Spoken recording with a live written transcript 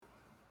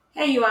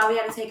Hey, you all, we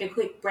had to take a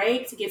quick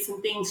break to get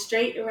some things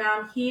straight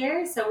around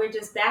here. So we're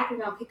just back. We're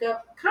going to pick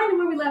up kind of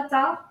where we left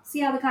off, see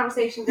how the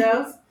conversation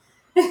goes.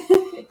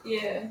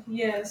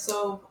 Yeah.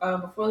 So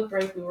before the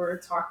break, we were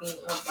talking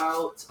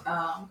about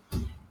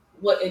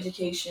what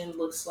education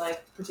looks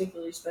like,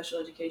 particularly special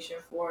education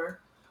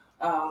for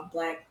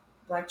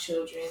black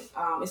children,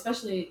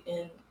 especially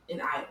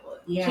in Iowa.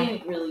 Yeah. You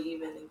can't really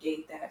even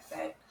negate that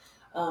fact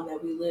that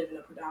we live in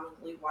a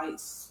predominantly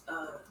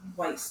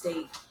white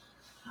state.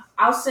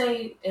 I'll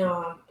say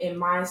in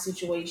my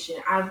situation,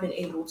 I've been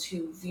able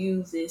to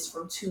view this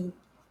from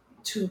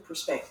two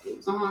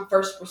perspectives.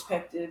 First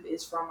perspective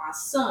is from my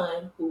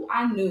son, who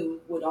I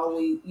knew would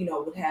always,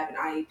 would have an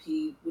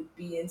IEP, would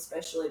be in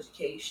special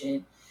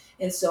education.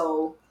 And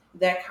so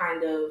that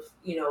kind of,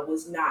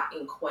 was not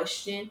in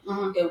question.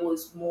 It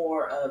was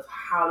more of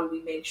how do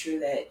we make sure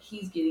that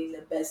he's getting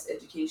the best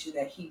education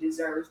that he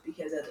deserves,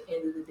 because at the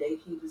end of the day,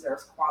 he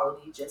deserves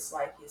quality just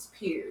like his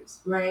peers.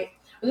 Right.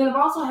 But then I've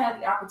also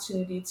had the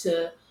opportunity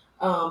to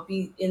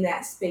be in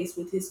that space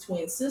with his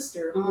twin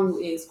sister, who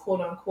is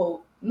quote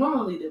unquote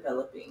normally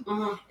developing.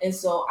 And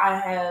so I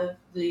have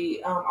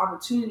the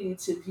opportunity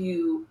to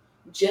view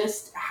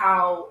just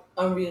how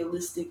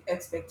unrealistic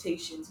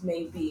expectations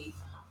may be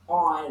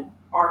on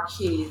our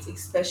kids,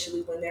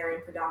 especially when they're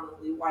in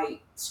predominantly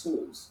white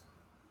schools.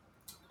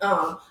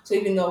 So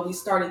even though we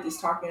started this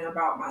talking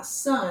about my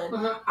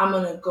son, I'm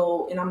going to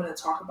go and I'm going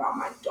to talk about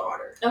my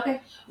daughter.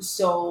 Okay.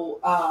 So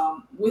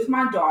with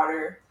my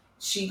daughter,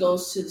 she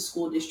goes to the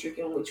school district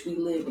in which we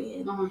live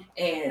in.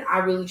 And I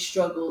really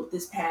struggled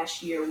this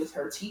past year with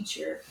her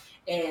teacher.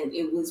 And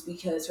it was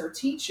because her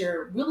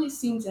teacher really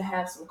seemed to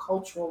have some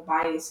cultural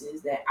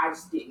biases that I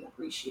just didn't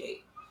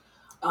appreciate.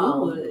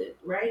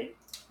 Right?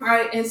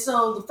 Right. And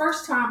so the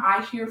first time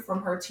I hear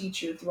from her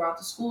teacher throughout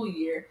the school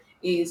year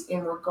is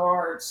in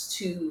regards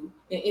to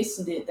an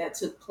incident that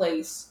took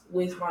place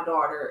with my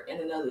daughter and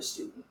another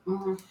student.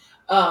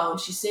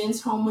 She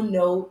sends home a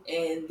note,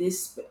 and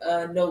this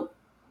note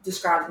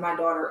describes my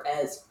daughter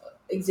as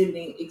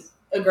exhibiting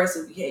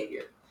aggressive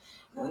behavior.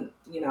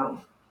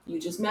 You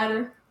just met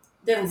her.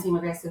 Doesn't seem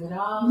aggressive at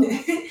all.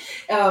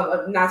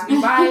 Not to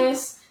be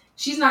biased,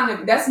 she's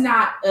not. That's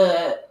not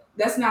a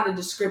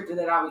descriptor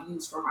that I would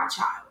use for my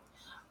child.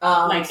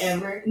 Like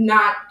ever?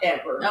 Not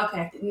ever.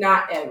 Okay.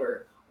 Not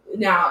ever.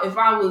 Now,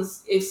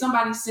 if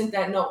somebody sent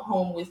that note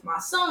home with my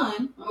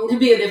son, it'd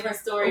be a different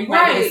story. You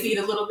might get to see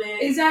it a little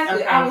bit.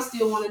 Exactly. Okay. I would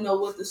still want to know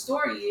what the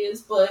story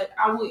is, but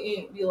I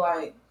wouldn't be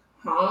like,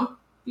 huh?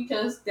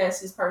 Because that's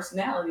his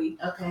personality.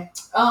 Okay.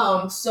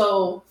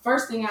 So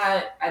first thing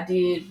I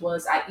did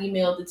was I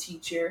emailed the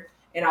teacher,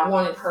 and I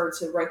wanted her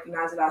to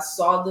recognize that I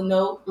saw the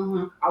note.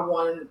 I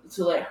wanted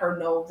to let her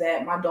know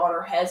that my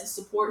daughter has a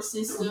support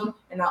system.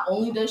 And not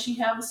only does she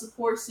have a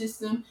support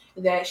system,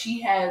 that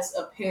she has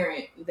a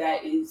parent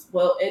that is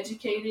well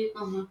educated,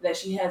 that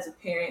she has a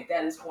parent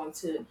that is going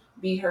to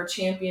be her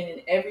champion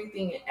in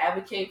everything and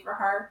advocate for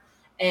her.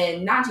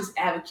 And not just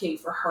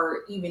advocate for her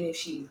even if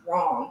she's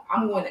wrong.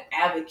 I'm going to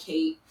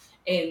advocate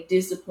and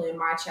discipline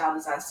my child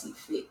as I see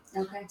fit.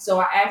 Okay. So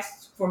I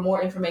asked for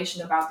more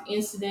information about the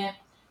incident.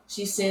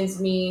 She sends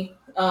me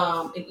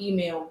an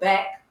email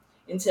back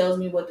and tells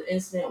me what the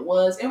incident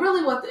was. And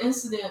really what the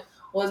incident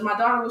was, my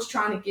daughter was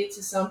trying to get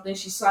to something.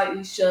 She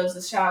slightly shoves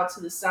the child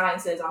to the side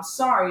and says, "I'm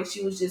sorry."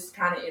 She was just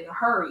kind of in a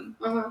hurry.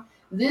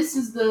 This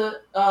is the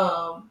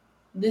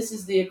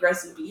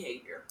aggressive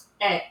behavior.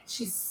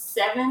 She's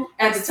 7?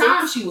 At the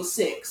time, she was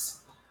 6.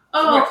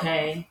 Oh,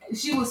 okay.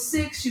 She was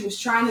 6. She was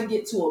trying to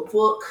get to a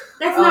book.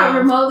 That's not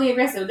remotely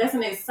aggressive. That's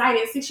an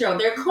excited 6-year-old.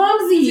 They're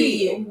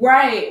clumsy.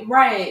 Right.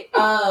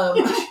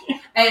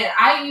 And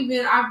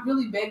I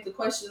really begged the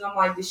question. I'm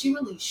like, did she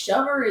really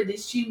shove her, or did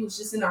she was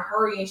just in a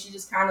hurry and she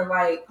just kind of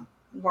like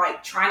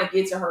trying to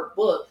get to her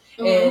book?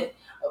 And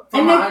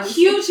then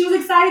cute. She was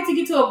excited to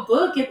get to a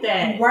book at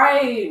that.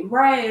 Right.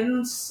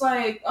 And it's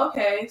like,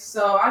 okay.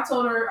 So I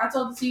told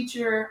the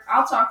teacher,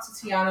 I'll talk to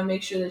Tiana,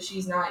 make sure that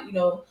she's not,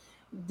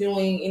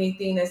 doing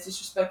anything that's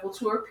disrespectful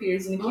to her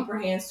peers, and to keep her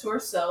hands to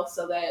herself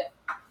so that,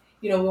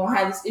 we won't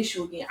have this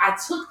issue again. I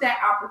took that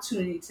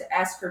opportunity to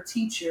ask her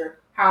teacher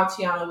how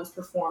Tiana was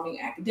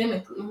performing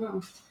academically.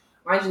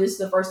 Mind you, this is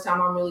the first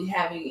time I'm really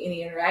having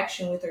any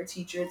interaction with her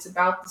teacher. It's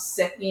about the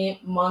second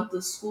month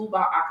of school,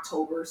 about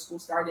October. School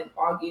started in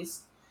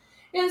August.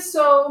 And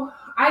so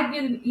I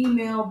get an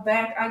email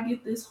back. I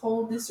get this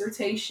whole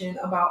dissertation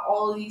about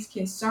all of these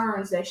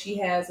concerns that she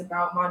has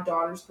about my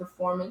daughter's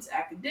performance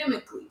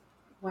academically.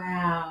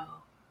 Wow.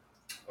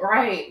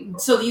 Right.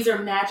 So these are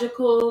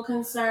magical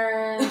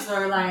concerns,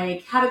 or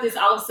like, how did this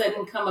all of a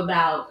sudden come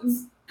about?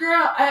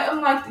 Girl,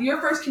 I'm like,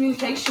 your first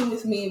communication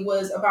with me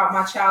was about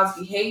my child's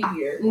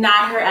behavior.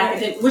 Not her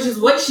academic, which is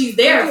what she's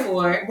there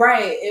for.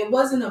 Right. It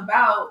wasn't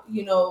about,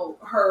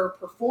 her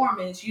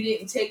performance. You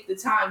didn't take the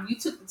time. You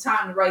took the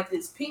time to write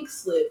this pink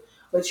slip,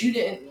 but you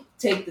didn't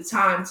take the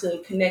time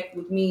to connect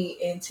with me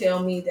and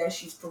tell me that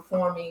she's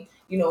performing,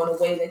 in a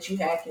way that you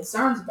had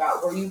concerns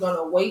about. Were you going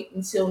to wait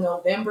until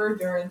November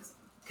during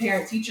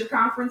parent-teacher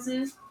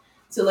conferences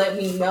to let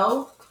me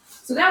know?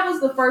 So that was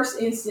the first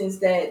instance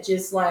that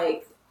just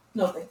like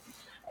nothing.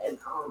 And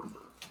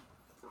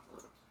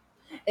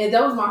and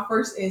that was my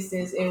first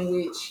instance in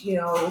which,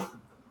 I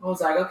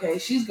was like, okay,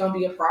 she's gonna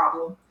be a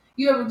problem.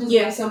 You ever just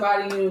meet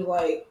somebody and you're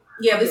like,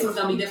 yeah, this was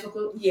gonna be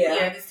difficult.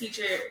 Yeah, this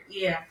teacher,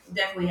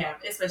 definitely have,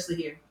 especially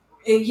here.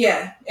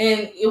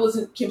 And it was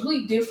a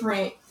complete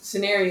different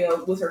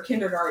scenario with her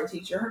kindergarten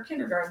teacher. Her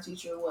kindergarten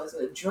teacher was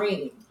a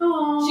dream.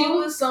 Aww. She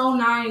was so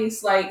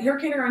nice. Like, her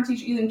kindergarten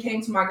teacher even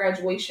came to my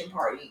graduation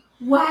party.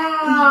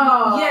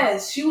 Wow.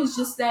 Yes, she was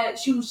just that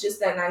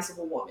nice of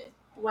a woman.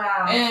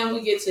 Wow. And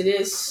we get to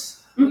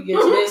this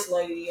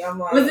lady. I'm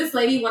like, was this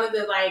lady one of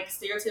the like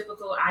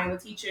stereotypical Iowa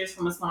teachers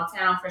from a small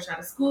town, fresh out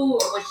of school,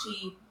 or was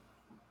she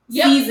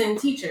seasoned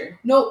teacher?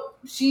 Nope,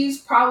 she's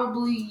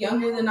probably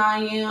younger than I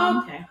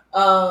am.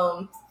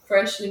 Okay.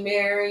 Freshly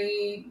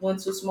married, went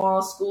to a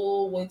small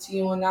school, went to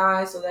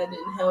UNI, so that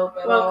didn't help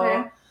at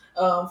all.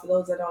 For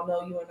those that don't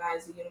know, UNI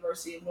is the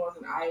University of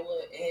Northern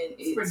Iowa, and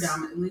it's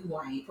predominantly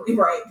white.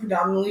 Right,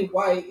 predominantly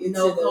white. It's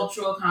no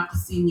cultural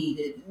competency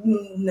needed.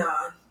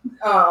 None.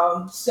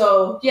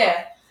 So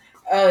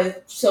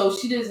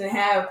she doesn't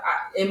have,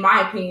 in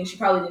my opinion, she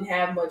probably didn't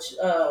have much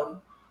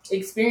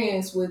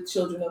experience with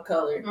children of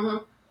color.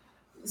 Mm-hmm.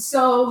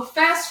 So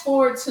fast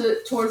forward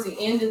towards the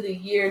end of the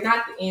year,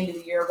 not the end of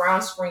the year,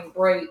 around spring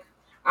break,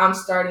 I'm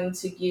starting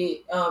to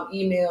get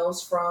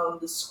emails from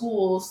the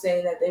school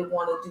saying that they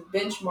want to do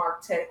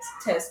benchmark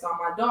tests on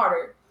my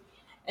daughter.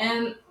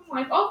 And I'm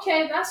like,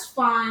 okay, that's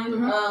fine.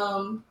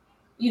 Mm-hmm.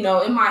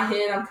 In my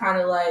head, I'm kind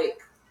of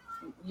like,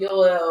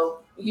 Yoel,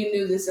 you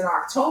knew this in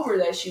October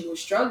that she was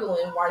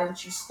struggling. Why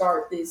didn't you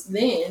start this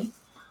then?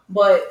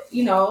 But,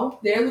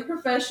 they're the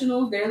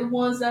professionals. They're the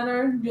ones that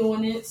are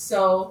doing it.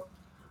 So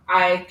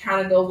I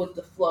kind of go with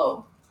the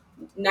flow.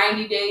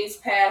 90 days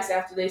pass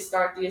after they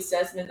start the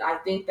assessment. I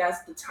think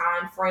that's the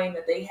time frame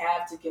that they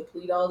have to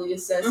complete all the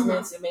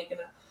assessments and make an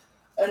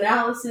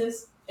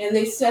analysis. And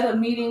they set a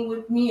meeting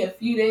with me a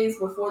few days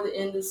before the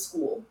end of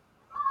school.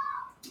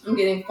 I'm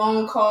getting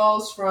phone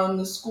calls from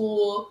the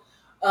school.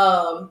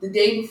 The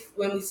day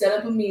when we set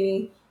up a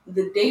meeting,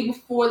 the day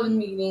before the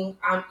meeting,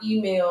 I'm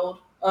emailed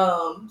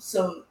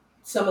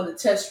some of the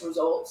test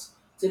results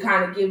to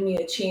kind of give me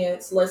a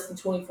chance, less than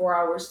 24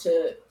 hours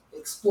to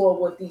explore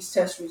what these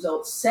test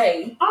results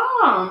say.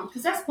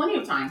 Because that's plenty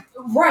of time.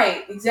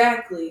 Right,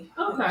 exactly.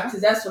 Okay. Because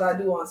that's what I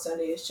do on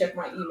Sunday is check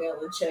my email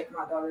and check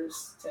my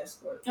daughter's test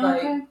score. Okay.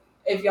 Like,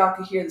 if y'all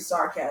could hear the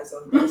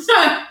sarcasm, that's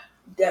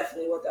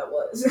definitely what that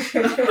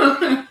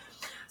was.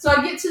 So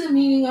I get to the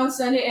meeting on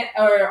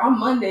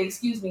Monday,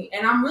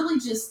 and I'm really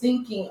just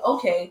thinking,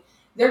 okay,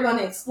 they're going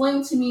to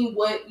explain to me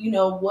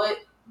what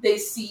they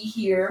see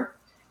here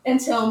and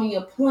tell me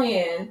a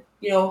plan,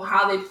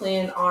 how they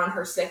plan on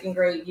her second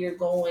grade year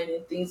going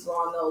and things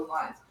along those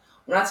lines.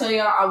 When I tell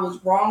y'all I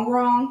was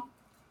wrong,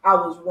 I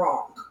was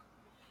wrong.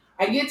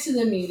 I get to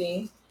the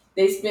meeting.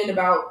 They spend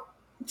about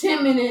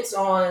 10 minutes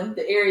on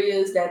the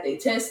areas that they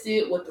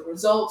tested, what the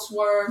results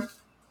were.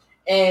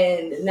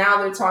 And now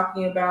they're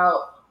talking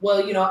about,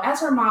 well,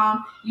 as her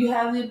mom, you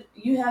have the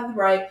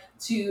right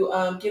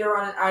to get her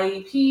on an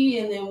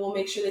IEP, and then we'll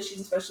make sure that she's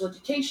in special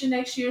education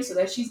next year so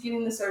that she's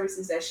getting the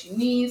services that she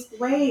needs.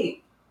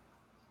 Wait.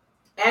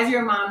 As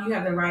your mom, you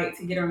have the right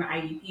to get her on an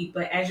IEP,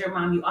 but as your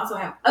mom, you also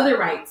have other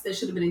rights that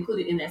should have been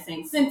included in that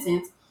same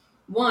sentence.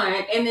 One,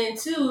 and then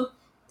two,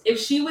 if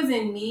she was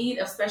in need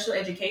of special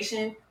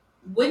education,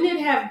 wouldn't it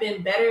have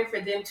been better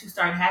for them to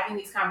start having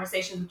these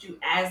conversations with you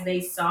as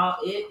they saw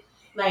it?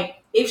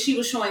 Like, if she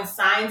was showing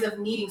signs of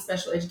needing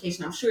special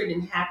education, I'm sure it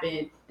didn't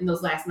happen in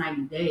those last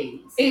 90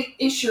 days.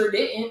 It sure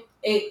didn't.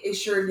 It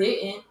sure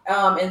didn't.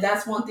 And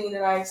that's one thing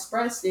that I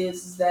expressed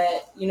is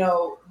that,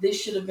 this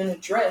should have been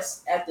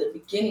addressed at the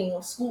beginning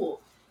of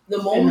school.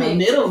 The moment, in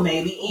the middle,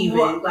 maybe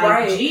even.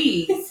 Like,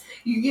 geez.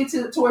 You get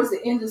towards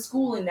the end of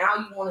school and now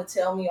you want to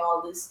tell me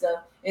all this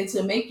stuff. And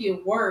to make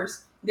it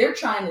worse, they're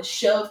trying to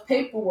shove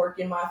paperwork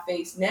in my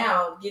face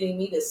now, getting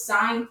me to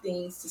sign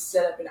things to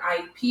set up an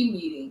IEP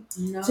meeting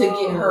to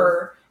get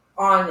her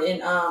on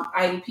an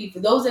IEP. For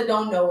those that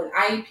don't know, an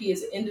IEP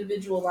is an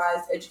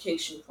individualized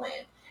education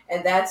plan.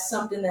 And that's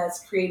something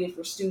that's created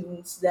for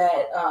students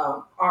that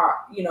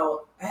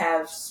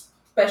have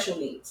special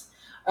needs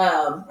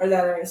or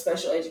that are in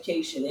special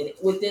education. And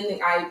within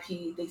the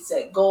IEP, they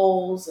set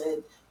goals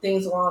and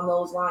things along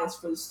those lines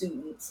for the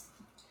students.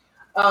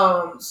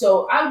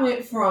 So I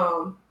went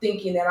from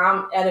thinking that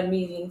I'm at a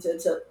meeting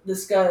to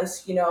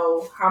discuss,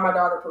 how my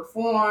daughter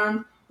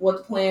performed, what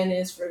the plan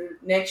is for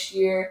next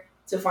year,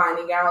 to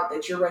finding out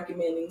that you're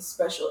recommending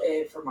special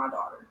ed for my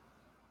daughter.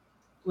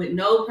 With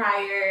no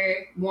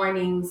prior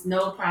warnings,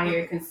 no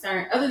prior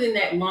concern, other than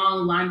that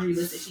long laundry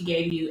list that she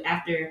gave you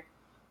after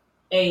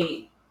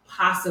a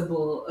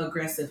possible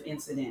aggressive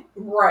incident.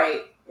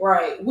 Right.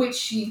 Which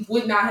she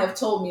would not have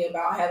told me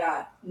about had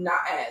I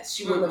not asked.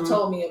 She wouldn't have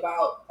told me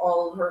about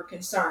all of her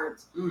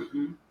concerns.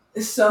 Mm-mm.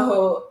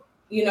 So,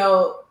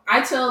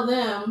 I tell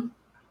them,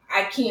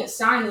 I can't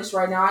sign this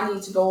right now. I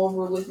need to go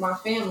over it with my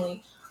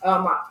family.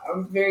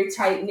 I'm very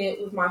tight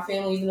knit with my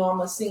family, even though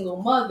I'm a single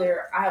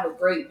mother. I have a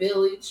great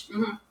village,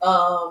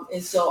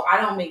 and so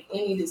I don't make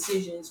any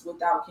decisions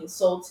without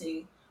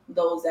consulting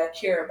those that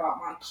care about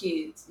my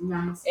kids.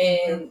 Nice.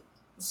 And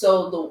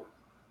so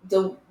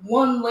the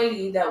one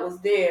lady that was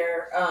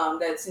there,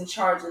 that's in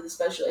charge of the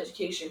special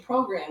education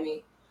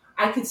programming,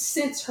 I could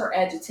sense her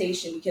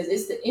agitation because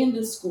it's the end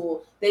of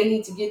school. They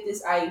need to get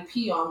this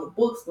IEP on the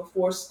books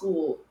before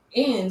school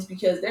ends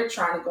because they're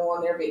trying to go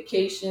on their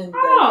vacation.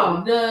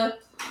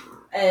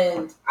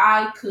 And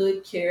I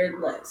could care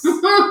less.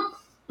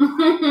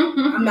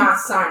 I'm not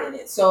signing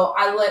it. So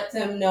I let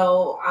them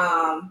know,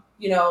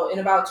 in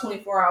about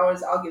 24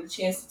 hours, I'll get a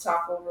chance to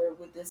talk over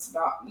with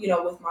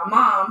with my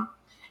mom,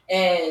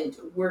 and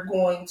we're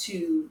going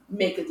to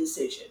make a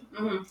decision.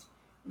 Mm-hmm.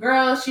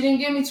 Girl, she didn't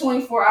give me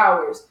 24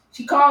 hours.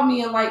 She called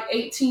me in like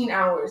 18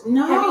 hours.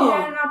 No. Have you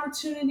had an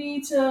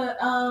opportunity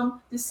to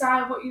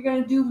decide what you're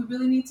going to do? We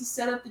really need to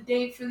set up the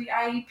date for the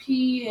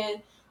IEP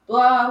and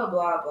blah, blah,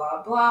 blah,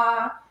 blah,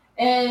 blah.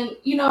 And,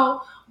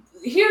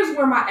 here's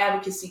where my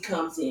advocacy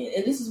comes in.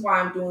 And this is why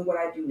I'm doing what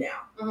I do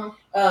now.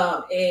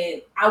 Mm-hmm.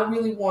 And I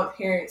really want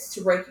parents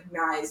to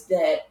recognize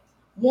that,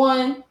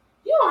 one,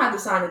 you don't have to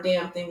sign a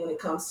damn thing when it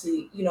comes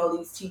to,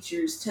 these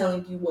teachers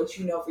telling you what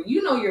you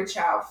know your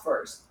child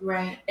first.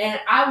 Right. And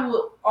I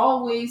will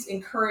always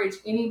encourage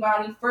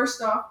anybody,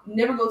 first off,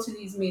 never go to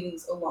these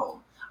meetings alone.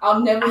 I'll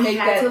never make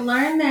that. I had to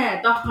learn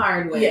that the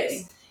hard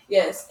way.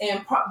 Yes.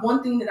 And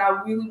one thing that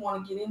I really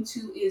want to get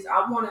into is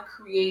I want to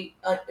create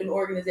an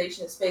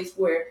organization, a space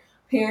where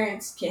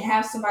parents can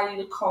have somebody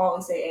to call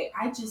and say, hey,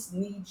 I just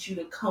need you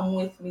to come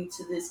with me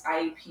to this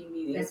IEP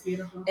meeting. That's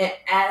beautiful. And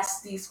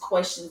ask these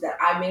questions that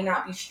I may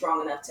not be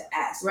strong enough to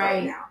ask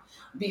right now.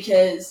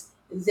 Because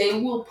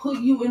they will put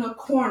you in a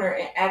corner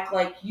and act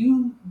like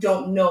you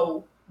don't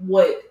know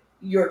what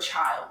your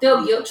child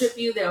They'll guilt trip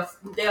you.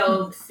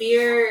 They'll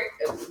fear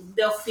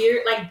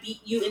like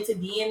beat you into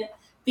being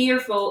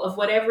fearful of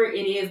whatever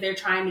it is they're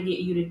trying to get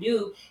you to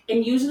do.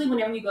 And usually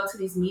whenever you go to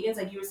these meetings,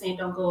 like you were saying,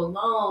 don't go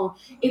alone,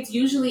 it's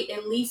usually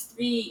at least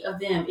 3 of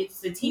them.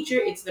 It's the teacher,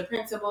 it's the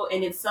principal,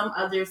 and it's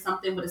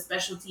something with a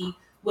specialty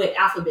with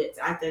alphabets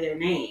after their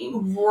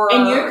name. Right.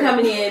 And you're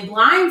coming in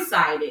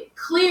blindsided,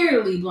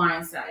 clearly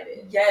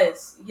blindsided.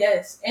 Yes.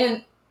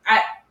 And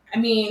I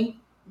mean,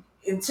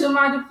 to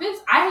my defense,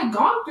 I had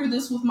gone through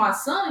this with my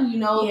son,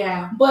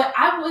 Yeah. But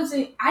I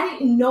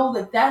didn't know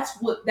that that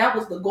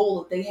was the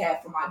goal that they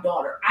had for my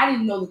daughter. I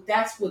didn't know that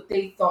that's what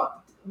they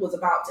thought was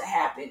about to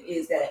happen,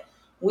 is that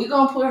we're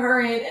going to put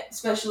her in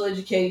special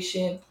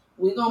education.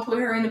 We're going to put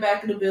her in the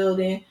back of the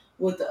building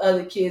with the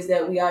other kids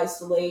that we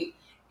isolate.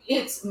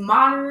 It's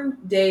modern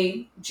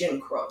day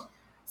Jim Crow.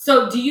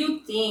 So do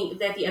you think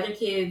that the other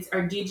kids,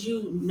 or did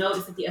you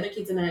notice that the other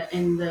kids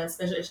in the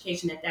special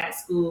education at that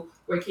school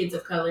were kids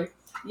of color?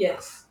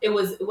 Yes.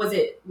 Was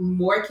it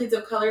more kids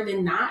of color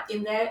than not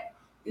in that?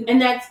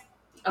 And that's,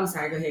 I'm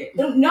sorry, go ahead.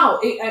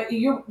 No,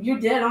 you're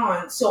dead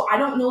on. So I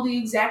don't know the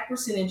exact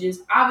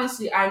percentages.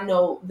 Obviously, I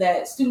know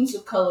that students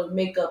of color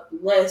make up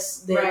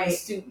less than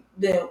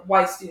than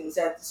white students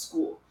at the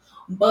school.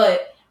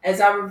 But as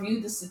I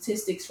reviewed the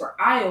statistics for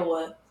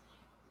Iowa,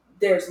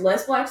 there's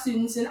less black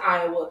students in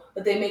Iowa,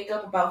 but they make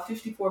up about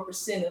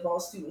 54% of all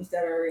students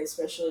that are in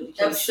special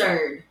education.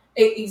 Absurd.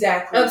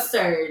 Exactly.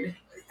 Absurd.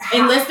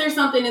 Unless there's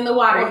something in the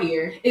water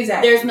here.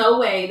 Exactly. There's no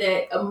way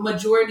that a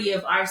majority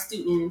of our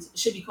students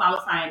should be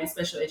qualifying in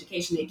special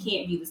education. It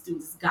can't be the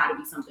students. It's got to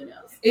be something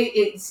else.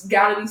 It's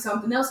got to be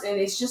something else. And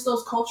it's just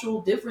those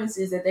cultural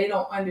differences that they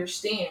don't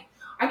understand.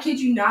 I kid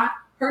you not.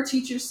 Her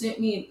teacher sent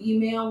me an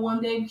email one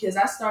day because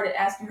I started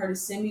asking her to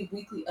send me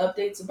weekly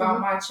updates about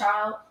my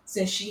child,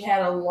 since she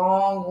had a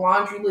long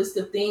laundry list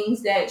of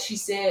things that she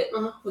said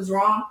was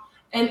wrong.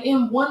 And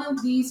in one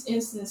of these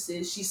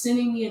instances, she's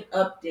sending me an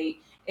update.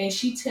 And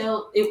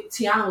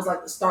Tiana was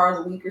like the star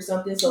of the week or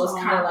something. So it's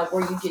kind of like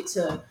where you get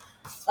to,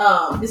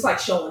 it's like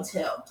show and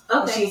tell.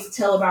 Okay. She has to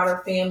tell about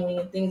her family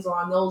and things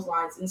along those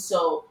lines. And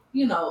so,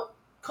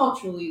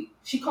 culturally,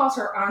 she calls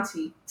her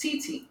auntie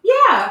TT.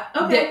 Yeah.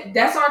 Okay.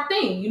 That's our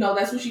thing.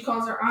 That's what she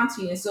calls her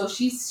auntie. And so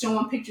she's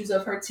showing pictures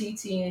of her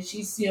TT and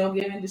she's,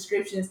 giving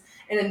descriptions.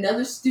 And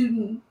another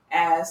student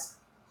asks,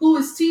 who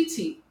is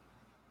TT?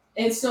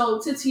 And so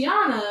to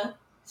Tiana,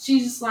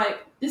 she's just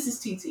like, this is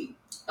TT.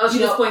 Oh, she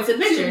just points at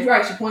the picture.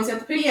 Right, she points at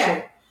the picture.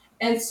 Yeah.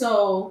 And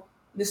so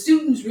the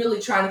student's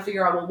really trying to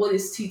figure out, well, what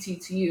is TT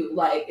to you?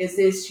 Like, is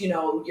this,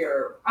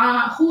 your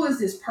aunt? Who is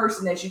this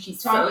person that you keep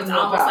talking about? So it's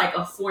almost like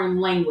a foreign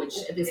language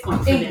at this point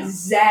for them.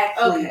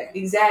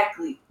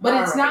 Exactly.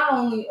 But it's not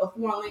only a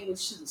foreign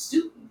language to the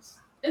students.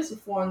 It's a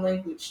foreign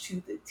language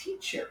to the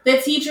teacher.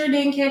 The teacher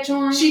didn't catch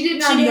on? She did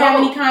not She didn't have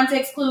any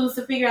context clues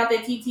to figure out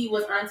that TT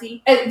was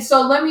auntie? And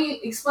so let me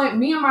explain.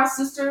 Me and my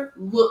sister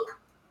look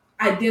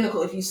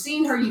identical. If you've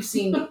seen her, you've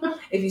seen me.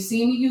 If you've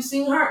seen me, you've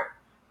seen her.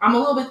 I'm a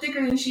little bit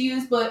thicker than she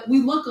is, but we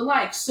look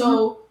alike.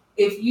 So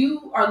if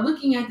you are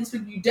looking at this,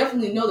 you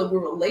definitely know that we're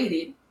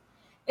related.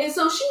 And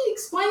so she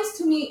explains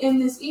to me in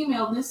this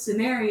email, this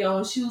scenario,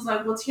 and she was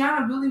like, well,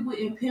 Tiana really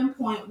wouldn't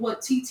pinpoint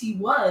what TT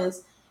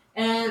was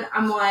And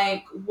I'm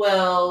like,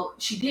 well,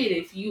 she did.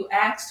 If you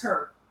asked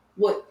her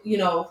what,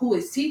 who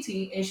is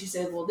TT, and she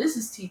said, well, this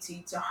is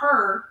TT, to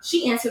her,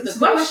 she answered the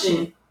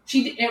question.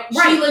 She did,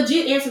 right. She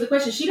legit answered the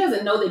question. She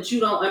doesn't know that you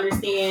don't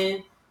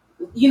understand,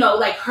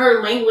 like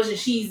her language, and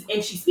she's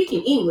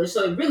speaking English,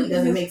 so it really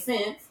doesn't make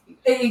sense.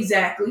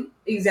 Exactly.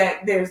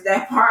 There's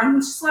that part. I'm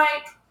just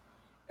like,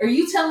 are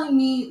you telling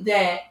me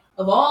that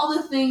of all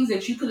the things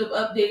that you could have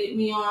updated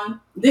me on,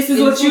 this is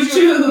what you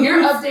choose?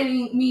 You're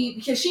updating me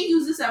because she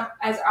used this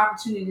as an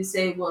opportunity to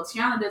say, well,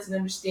 Tiana doesn't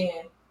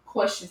understand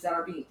questions that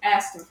are being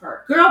asked of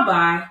her. Girl,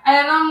 bye.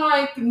 And I'm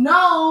like,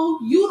 no,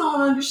 you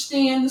don't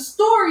understand the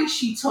story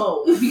she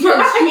told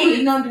because you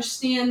didn't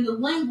understand the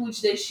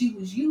language that she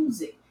was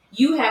using.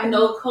 You have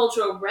no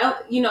cultural,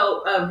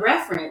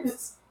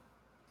 reference.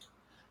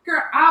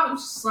 Girl, I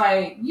was just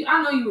like,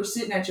 I know you were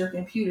sitting at your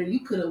computer. You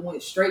could have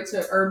went straight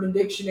to Urban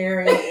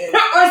Dictionary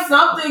or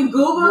something.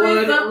 Google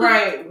it.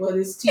 Right. What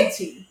is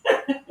TT?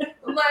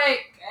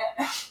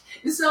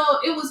 So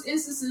it was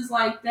instances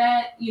like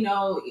that,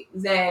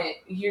 that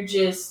you're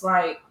just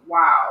like,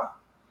 wow.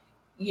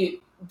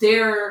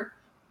 They're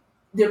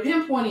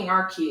pinpointing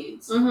our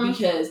kids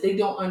because they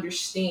don't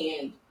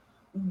understand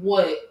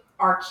what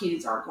our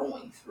kids are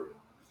going through.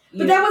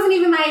 But that wasn't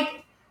even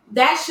like,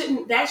 that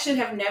should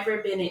have never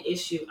been an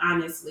issue,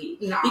 honestly.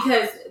 No.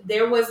 Because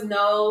there was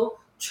no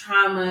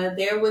trauma.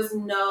 There was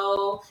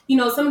no,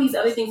 some of these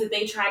other things that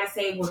they try to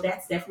say, well,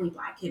 that's definitely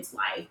Black kids'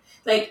 life.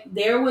 Like,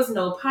 there was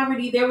no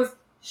poverty.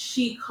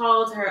 She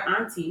called her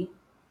auntie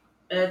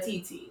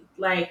TT.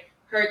 Like,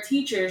 her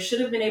teacher should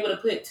have been able to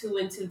put 2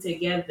 and 2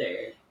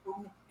 together.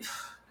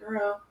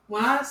 Girl,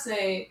 when I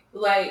say,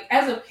 like,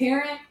 as a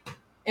parent,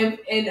 and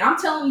I'm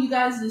telling you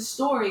guys this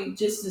story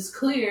just as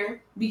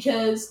clear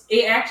because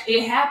it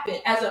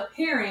happened. As a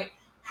parent,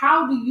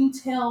 how do you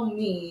tell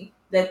me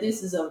that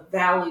this is a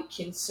valid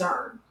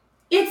concern?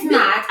 It's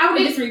not. I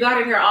would have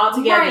disregarded her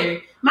altogether.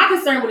 Right. My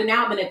concern would have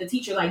now been at the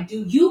teacher, like,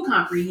 do you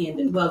comprehend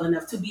it well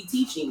enough to be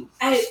teaching?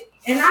 I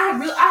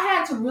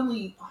had to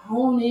really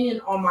hone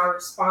in on my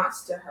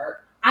response to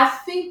her. I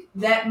think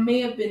that may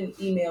have been an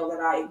email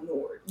that I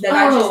ignored, that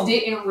I just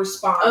didn't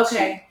respond to.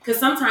 Okay, because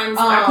sometimes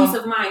our peace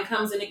of mind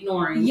comes in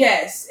ignoring.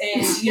 Yes,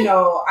 and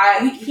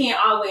we can't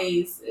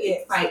always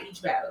fight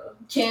each battle.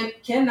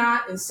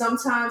 Cannot, and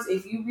sometimes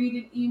if you read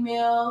an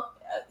email,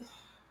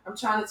 I'm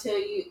trying to tell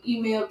you,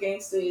 email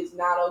gangster is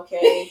not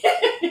okay.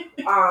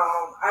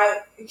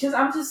 Because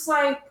I'm just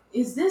like,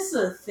 is this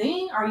a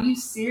thing? Are you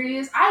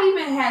serious? I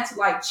even had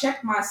to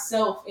check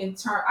myself in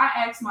turn. I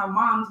asked my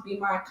mom to be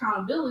my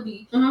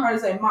accountability. Or to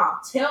say, Mom,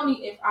 tell me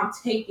if I'm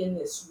taking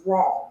this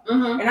wrong.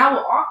 And I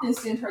will often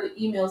send her the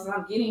emails that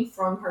I'm getting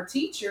from her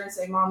teacher and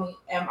say, Mommy,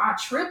 am I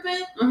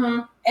tripping?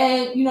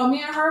 And me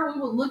and her, we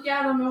would look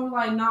at them and we're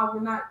like, no,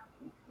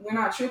 we're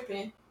not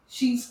tripping.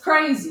 She's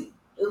crazy.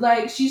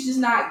 Like, she's just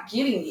not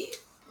getting it.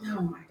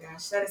 Oh my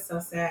gosh, that is so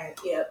sad.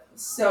 Yep.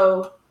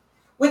 So,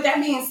 with that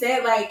being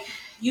said, that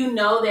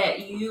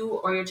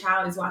you or your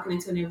child is walking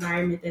into an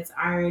environment that's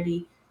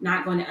already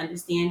not going to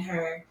understand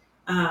her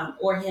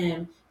or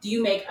him, do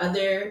you make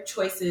other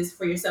choices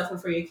for yourself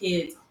and for your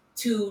kids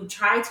to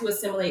try to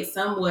assimilate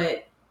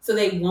somewhat so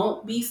they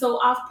won't be so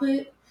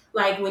off-put?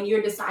 Like, when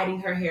you're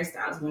deciding her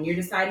hairstyles, when you're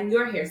deciding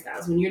your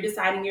hairstyles, when you're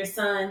deciding your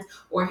son's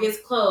or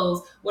his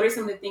clothes, what are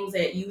some of the things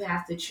that you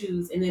have to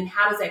choose? And then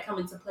how does that come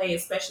into play,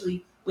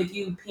 especially with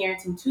you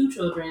parenting 2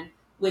 children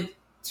with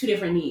 2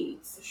 different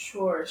needs?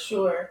 Sure.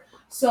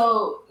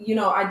 So,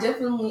 I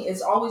definitely,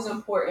 it's always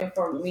important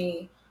for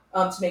me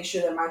to make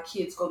sure that my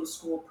kids go to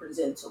school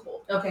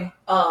presentable. Okay.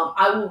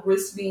 I will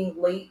risk being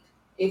late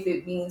if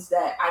it means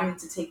that I need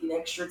to take an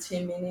extra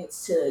 10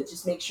 minutes to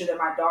just make sure that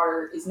my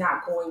daughter is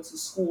not going to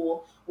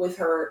school with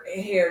her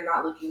hair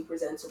not looking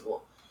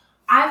presentable.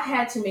 I've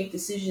had to make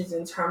decisions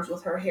in terms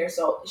with her hair.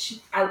 So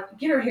I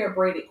get her hair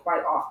braided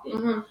quite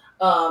often.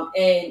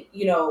 And,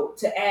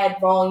 to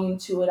add volume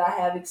to it, I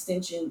have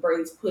extension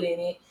braids put in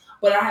it.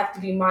 But I have to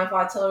be mindful.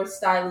 I tell her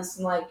stylist,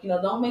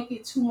 don't make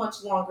it too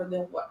much longer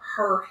than what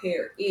her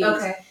hair is.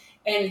 Okay.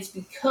 And it's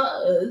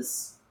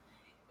because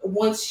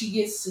once she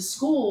gets to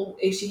school,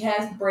 if she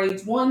has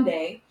braids one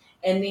day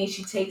and then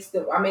she takes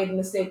I made a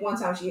mistake one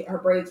time, her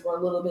braids were a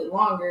little bit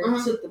longer,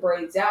 took the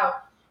braids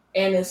out,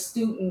 and a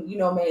student,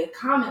 made a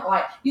comment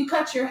like, you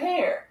cut your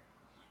hair.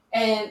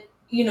 And,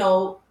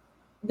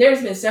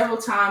 there's been several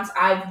times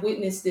I've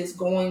witnessed this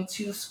going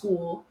to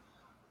school.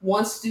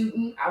 One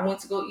student, I went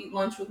to go eat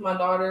lunch with my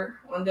daughter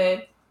one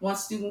day. One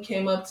student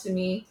came up to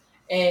me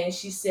and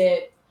she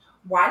said,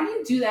 why do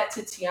you do that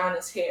to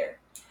Tiana's hair?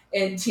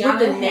 And Tiana,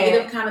 with the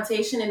negative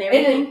connotation and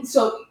everything?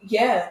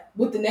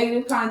 With the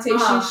negative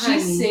connotation, she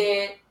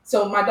said,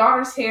 so my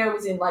daughter's hair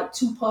was in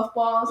 2 puff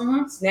balls.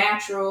 It's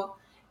natural.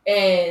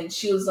 And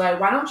she was like,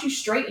 why don't you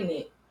straighten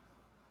it?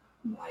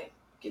 I'm like,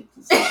 get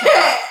this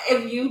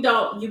if you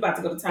don't, you about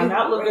to go to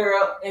timeout, little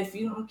girl. If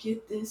you don't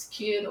get this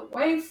kid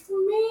away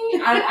from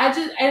me.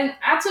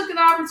 I took an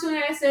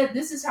opportunity and said,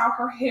 this is how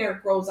her hair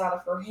grows out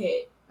of her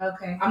head.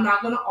 Okay. I'm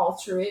not going to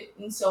alter it.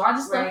 And so I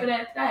just left it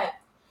at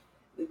that.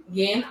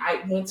 again,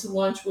 I went to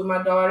lunch with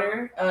my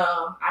daughter.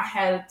 I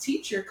had a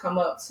teacher come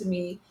up to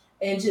me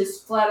and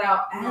just flat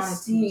out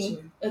asked me,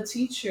 a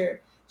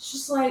teacher,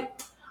 she's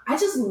like, I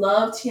just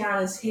love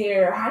Tiana's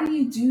hair. How do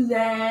you do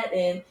that?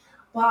 And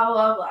blah,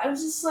 blah, blah. I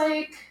was just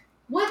like,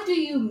 what do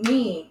you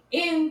mean?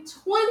 In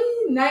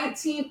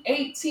 2019,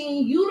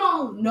 18, you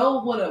don't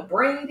know what a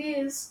braid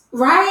is?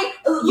 Right?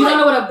 You don't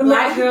know what a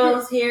black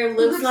girl's hair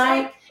looks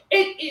like?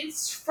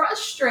 It's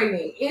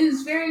frustrating. It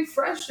is very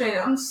frustrating.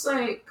 I'm just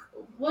like,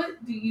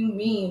 what do you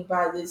mean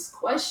by this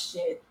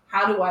question?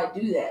 How do I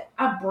do that?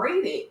 I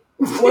braid it.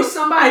 Or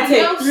somebody I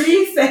take else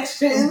 3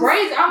 sections.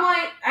 braids. I'm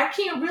like, I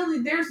can't really,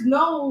 there's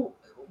no,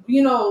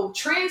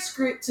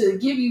 transcript to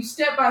give you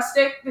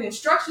step-by-step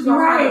instructions on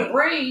how to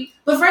braid.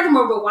 But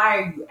furthermore, why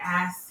are you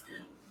asking?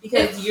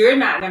 Because you're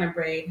not going to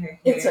braid her hair.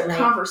 It's a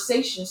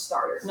conversation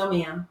starter. No,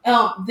 ma'am.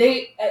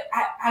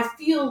 I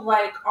feel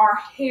like our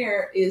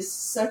hair is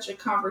such a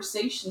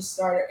conversation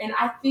starter. And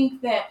I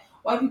think that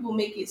white people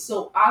make it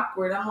so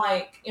awkward. I'm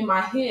like, in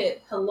my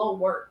head, hello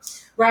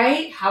works.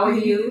 Right? How are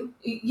you?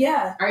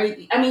 Yeah.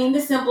 The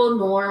simple,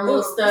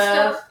 normal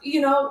stuff.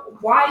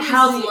 Why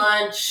how's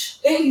lunch?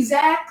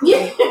 Exactly.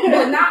 Yeah.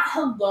 But not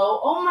hello.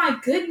 Oh my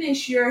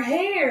goodness, your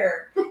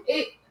hair.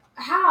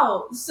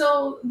 How?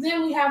 So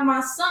then we have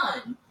my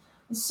son.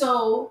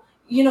 So,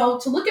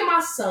 to look at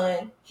my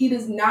son, he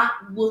does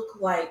not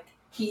look like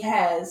he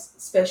has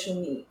special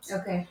needs.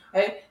 Okay.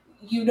 Right?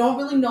 You don't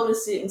really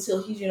notice it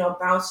until he's,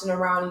 bouncing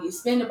around, and you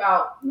spend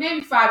about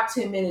maybe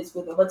 5-10 minutes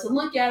with him. But to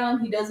look at him,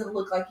 he doesn't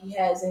look like he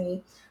has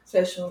any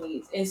special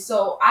needs. And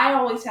so I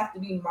always have to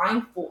be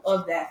mindful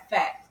of that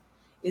fact,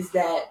 is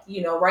that,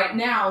 right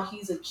now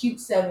he's a cute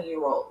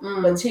 7-year-old.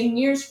 But 10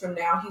 years from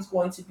now, he's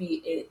going to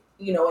be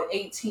an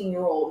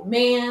 18-year-old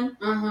man.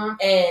 Mm-hmm.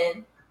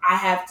 And I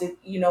have to,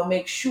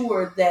 make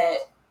sure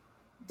that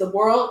the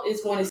world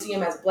is going to see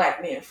him as a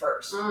black man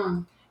first.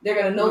 They're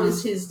going to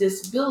notice his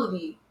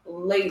disability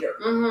later.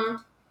 Mm-hmm.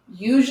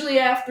 Usually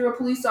after a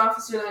police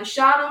officer done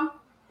shot him,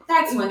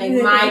 that's when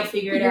they might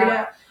figure it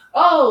out.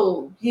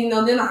 Oh, then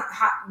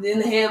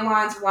the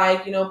headlines are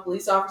like,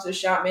 police officer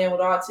shot man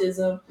with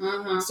autism.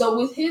 Mm-hmm. So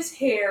with his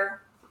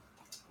hair,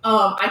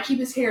 I keep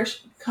his hair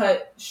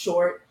cut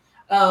short.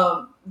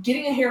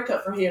 Getting a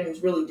haircut for him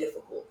is really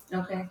difficult.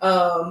 Okay.